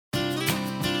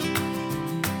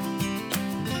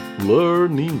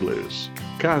Learn English.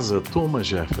 Casa Thomas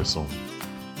Jefferson.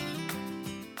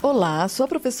 Olá, sou a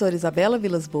professora Isabela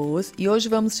Vilas Boas e hoje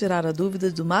vamos tirar a dúvida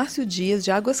do Márcio Dias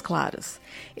de Águas Claras.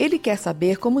 Ele quer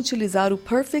saber como utilizar o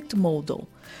Perfect Modal.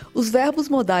 Os verbos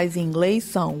modais em inglês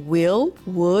são will,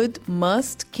 would,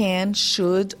 must, can,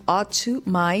 should, ought to,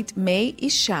 might, may e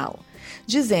shall.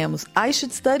 Dizemos, I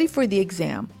should study for the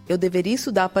exam. Eu deveria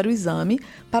estudar para o exame,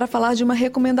 para falar de uma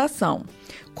recomendação.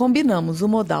 Combinamos o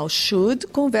modal should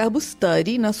com o verbo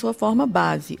study na sua forma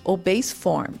base, ou base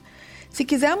form. Se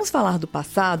quisermos falar do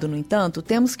passado, no entanto,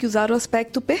 temos que usar o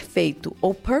aspecto perfeito,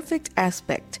 ou perfect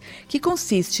aspect, que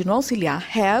consiste no auxiliar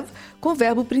have com o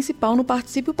verbo principal no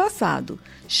particípio passado.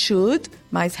 Should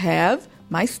mais have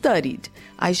mais studied.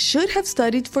 I should have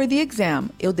studied for the exam.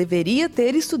 Eu deveria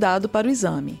ter estudado para o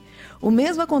exame. O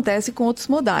mesmo acontece com outros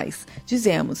modais.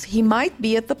 Dizemos, he might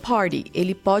be at the party.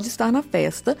 Ele pode estar na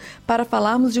festa, para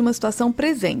falarmos de uma situação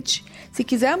presente. Se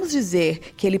quisermos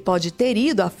dizer que ele pode ter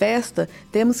ido à festa,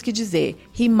 temos que dizer,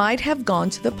 he might have gone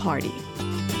to the party.